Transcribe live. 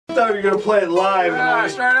I thought you were gonna play it live. Yeah, I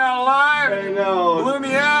started out live. I know. Blew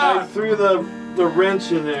me out. I threw the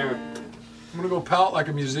wrench in there. I'm gonna go pout like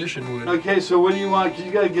a musician would. Okay, so what do you want? 'Cause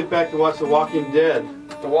you gotta get back to watch The Walking Dead.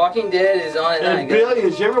 The Walking Dead is on at 9. And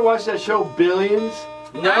Billions. You ever watch that show Billions?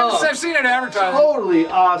 No. I've seen it advertised. Totally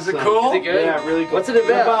awesome. Is it cool? Is it good? Yeah, really cool. What's it about?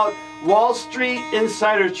 It's about Wall Street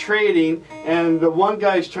insider trading, and the one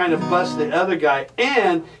guy's trying to bust the other guy,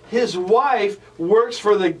 and his wife works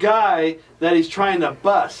for the guy that he's trying to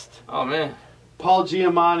bust. Oh man. Paul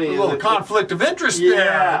Giamatti. A little conflict of interest Yeah.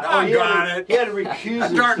 there. I he got had, it. He had to recuse That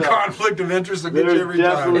himself. darn conflict of interest that gets you There's every time.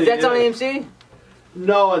 definitely- Is that on AMC?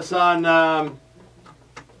 No, it's on.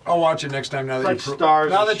 I'll watch it next time now that Like you Stars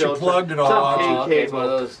now and that you Showtime. plugged it It's all. on I'll watch it. Oh, okay, it's one of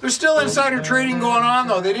those. There's still insider trading going on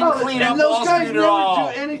though. They didn't clean up and those Wall guys Street never at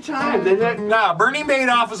all. do any time. They never, Nah, Bernie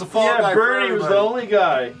Madoff is a fall guy. yeah, for Bernie was the everybody. only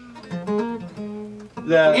guy.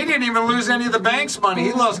 That, He didn't even lose any of the bank's money.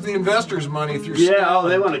 He lost the investors' money through. yeah, oh,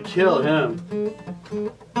 they want to kill him.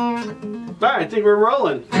 All right, I think we're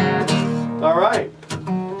rolling. All right.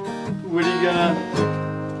 What are you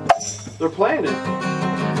gonna? They're playing it.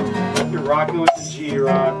 You're rocking with the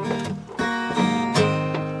G-Rock.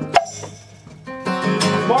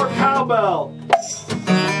 More cowbell.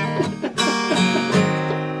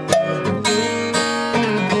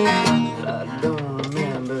 I don't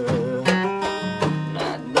remember.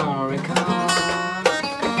 I don't recall.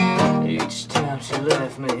 Each time she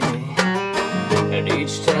left me, and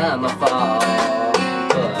each time I fall.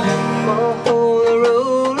 But oh, holy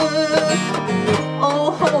roller,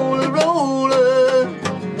 oh, holy roller,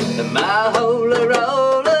 my holy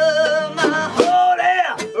roller, my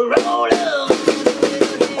holy roller.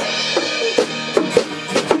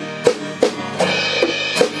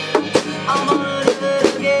 I'm gonna do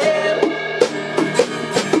it again.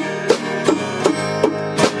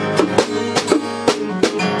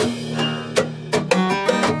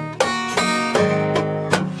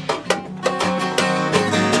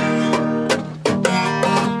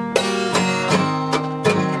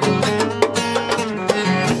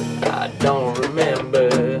 I don't remember,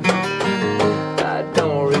 I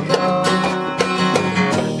don't recall.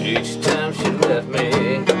 Each time she left me,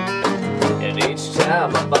 and each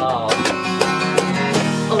time I fall.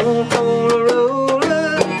 Oh, holy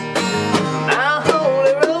roller, my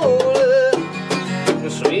holy roller,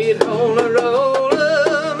 sweet holy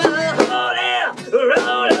roller, my holy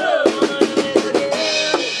roller.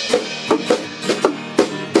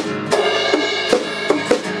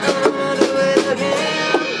 I'm gonna do it again.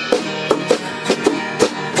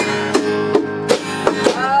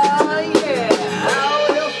 Oh yeah, I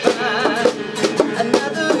will find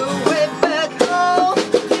another way back home.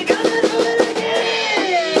 You're gonna do it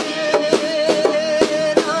again.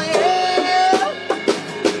 Oh yeah,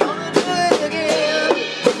 you're gonna do it again.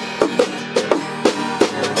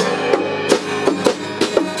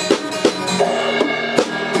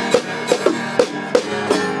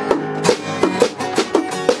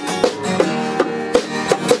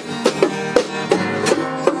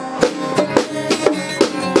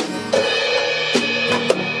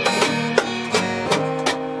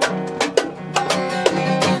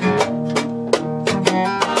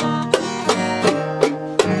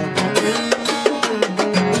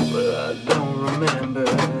 Well, I don't remember,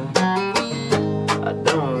 I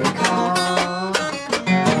don't recall,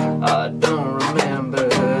 I don't remember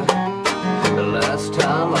the last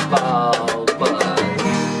time I fall, but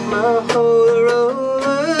my holy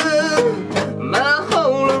roller, my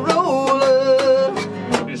holy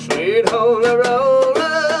roller, you sweet holy roller,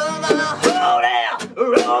 my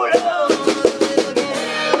holy roller.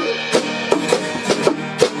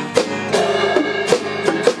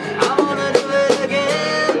 I wanna do it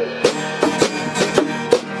again.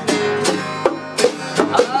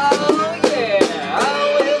 Oh yeah, I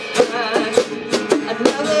will find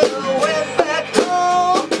another way back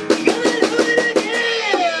home. You're gonna do it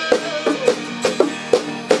again.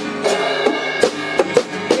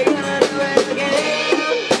 You're gonna do it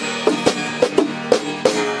again.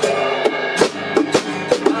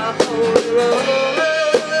 My holy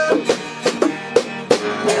roller,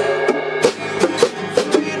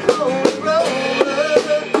 sweet holy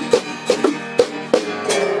roller.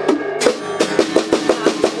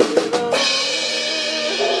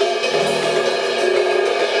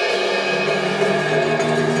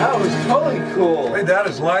 That was totally cool. Played that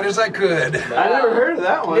as light as I could. I never heard of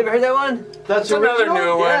that You one. ever heard that one? That's another original?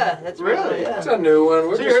 new one. Yeah, that's Really? Yeah. It's a new one.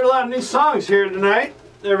 We're So you heard a lot of new songs here tonight,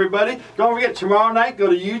 everybody. Don't forget, tomorrow night, go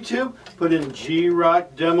to YouTube, put in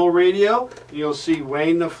G-Rock Demo Radio, and you'll see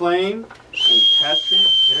Wayne the Flame, And Patrick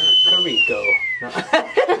Carrico.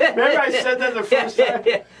 Remember I said that the first time?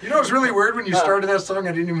 Yeah. You know what's really weird? When you started that song,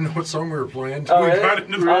 I didn't even know what song we were playing until Oh, we really? got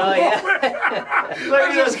into the Oh, yeah.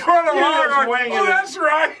 I just going along. just Going, winging oh, it. that's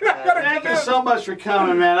right. I gotta Thank come you in. so much for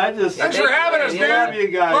coming, man. Thanks for having us, Yeah. man. Love you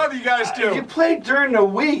guys. Love you guys If you too. play during the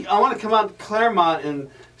week, I want to come out to Claremont and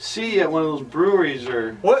see you at one of those breweries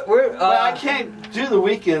or. We're Well, I can't do the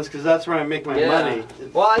weekends because that's where I make my money.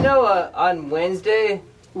 Well, I know on Wednesday.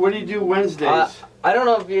 What do you do Wednesdays? I don't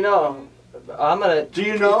know if you know. I'm gonna. Do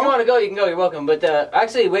you If know? you want to go, you can go. You're welcome. But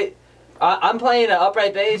actually, wait. I'm playing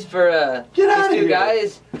opright bass for Get these outta two here.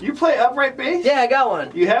 guys. You play upright bass? Yeah, I got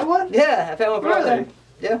one. You have one? Yeah, I've had one for a long Really? time.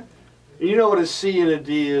 Yeah. You know what a C and a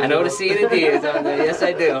D is. I know what a C and a D is. Yes,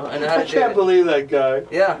 I do. I know how I to do can't it. believe that guy.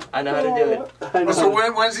 Yeah, I know how to do it. I know. So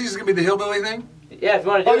Wednesday's gonna be the hillbilly thing? Yeah, if you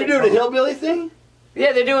want to do Oh, it. you're doing a hillbilly thing?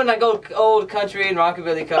 Yeah, they're doing like old country and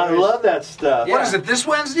rockabilly I covers. love that stuff. Yeah. What is it, this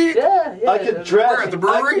Wednesday? Yeah, yeah. I could dress. Where, at the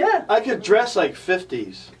brewery? Yeah. I could dress like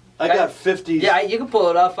 50s. I got 50s. Yeah, you can pull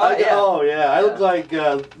it off. Yeah. Oh, yeah. I look like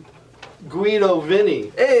Guido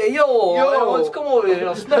Vinny. Hey, yo, Yo. let's come over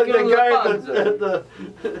here. Snuck in The guy the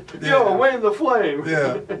at the Yo, Wayne the Flame.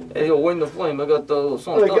 Yeah. Hey, yo, win the flame. I got the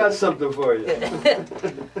song. I got something for you.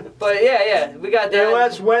 But yeah, we got that. And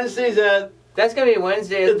that's Wednesdays at That's gonna be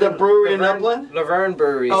Wednesday At the brewery in Upland? Laverne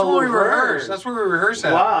Brewery. That's Oh, where we Laverne. rehearse. That's where we rehearse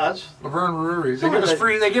at. Lodge. Laverne Brewery. They Oh, give us they-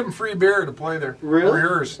 free. They give them free beer to play there. Really?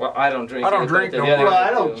 Rehearse. Well, I don't drink. I don't it, drink but no the other more. Well,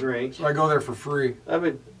 guys I don't do. drink. So I go there for free. I've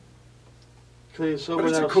been clean sober But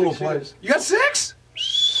it's now a cool 6 place. years. You got 6?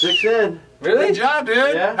 6 in. Really? Good job,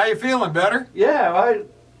 dude. Yeah. How you feeling? Better? Yeah,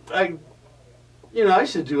 I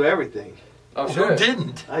used to do everything. Oh, Who sure.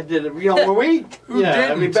 didn't? I did it. When we, Who I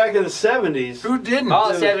didn't? mean, back in the 70s. Who didn't? All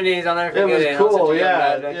It was- 70s, I'll never It forget was it. cool,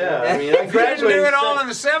 yeah. I mean, I If you didn't graduated. do it all in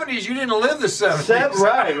the 70s, you didn't live the 70s.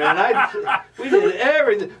 Right, man. We did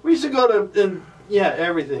everything. We used to go to,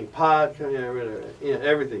 everything. Pot,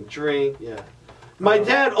 everything. Drink, yeah. My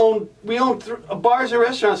dad we owned bars and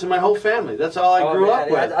restaurants in my whole family. That's all I grew up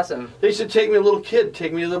with. That's awesome. They used to take me, a little kid,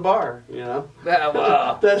 take me to the bar, Yeah,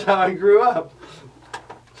 wow. That's how I grew up.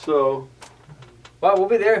 So, Well, we'll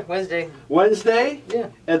be there Wednesday. Wednesday Yeah.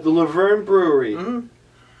 at the Laverne Brewery. Mm-hmm.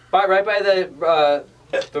 Right by the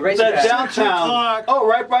racetrack. That's downtown. o'clock. Oh,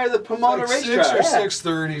 right by the Pomona Like 6 racetrack. or Yeah.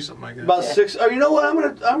 6:30, something like that. About Yeah. 6. Oh, you know what? I'm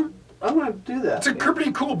gonna do that. It's a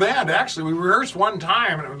pretty cool band, actually. We rehearsed one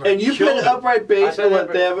time, and it was like, And you play the upright bass I and play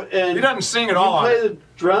what they have, and He doesn't sing at you all on play it. the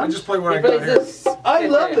drums. I just play what He I got plays here. this. I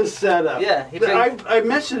love this setup. Yeah, he plays- I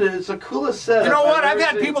mentioned it. It's the coolest setup. You know what? I've ever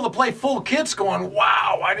had seen. people that play full kits going,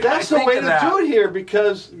 wow, I didn't That's the think way of to that. do it here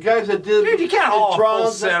because guys that did. Dude, you can't it haul a full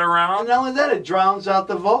drowns set out- around. And not only that, it drowns out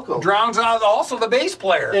the vocal. Drowns out also the bass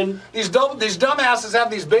player. And- these dumbasses have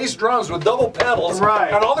these bass drums with double pedals,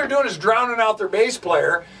 Right. and all they're doing is drowning out their bass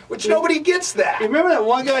player, which nobody gets that. You remember that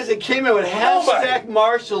one guy that came in with half Nobody. stack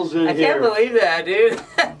Marshalls in I here? can't believe that, dude.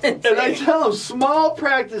 And I tell him, small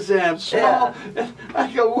practice amps, small. And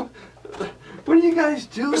I go, what are you guys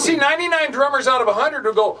doing? But see, 99 drummers out of 100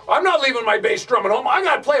 will go, I'm not leaving my bass drum at home. I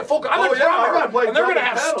got to play a full. I'm Oh, a yeah, I drummer. gotta play and they're drum going to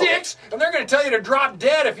and have pedal. sticks, and they're going to tell you to drop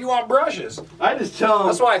dead if you want brushes. I just tell him.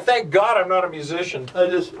 That's why I thank God I'm not a musician. I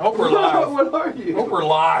just Hope we're live. What are you? Hope we're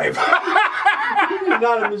live. You're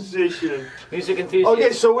not a musician. Music enthusiast.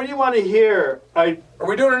 Okay, so what do you want to hear? Are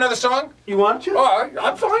we doing another song? You want to? Oh,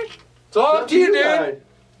 I'm fine. It's all up to you, dude. guys.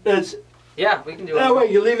 It's Yeah, we can do it. no wait.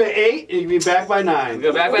 You leave at 8, and you be back by 9.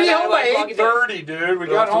 Go back We'll be by home by Walking Dead. 8:30, dude. We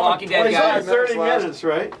Go got to home Walking Dead, Well, it's guys. only 30 less. minutes,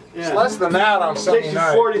 right? It's Yeah. less than that on It Sunday takes you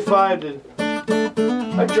night. 45 to.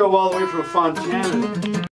 I drove all the way from Fontana.